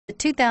The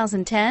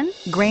 2010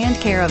 Grand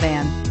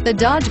Caravan. The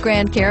Dodge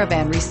Grand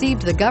Caravan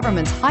received the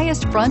government's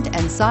highest front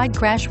and side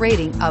crash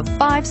rating of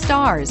 5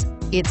 stars.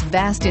 Its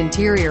vast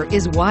interior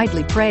is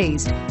widely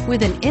praised,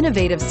 with an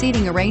innovative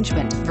seating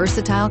arrangement,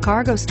 versatile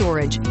cargo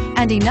storage,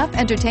 and enough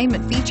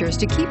entertainment features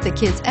to keep the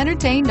kids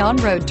entertained on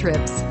road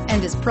trips,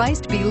 and is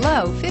priced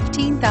below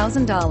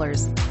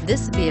 $15,000.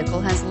 This vehicle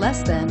has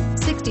less than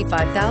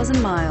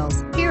 65,000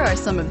 miles. Here are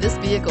some of this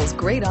vehicle's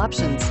great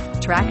options: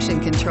 traction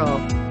control,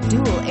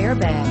 dual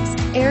airbags,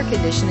 air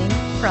conditioning,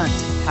 front,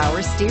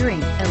 power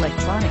steering,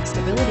 electronic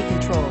stability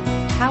control,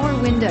 power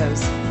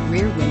windows,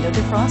 rear window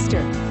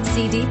defroster,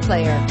 CD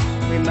player,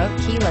 remote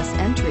keyless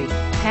entry,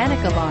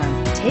 panic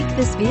alarm. Take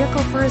this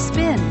vehicle for a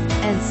spin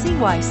and see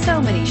why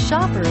so many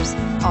shoppers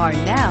are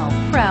now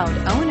proud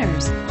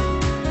owners.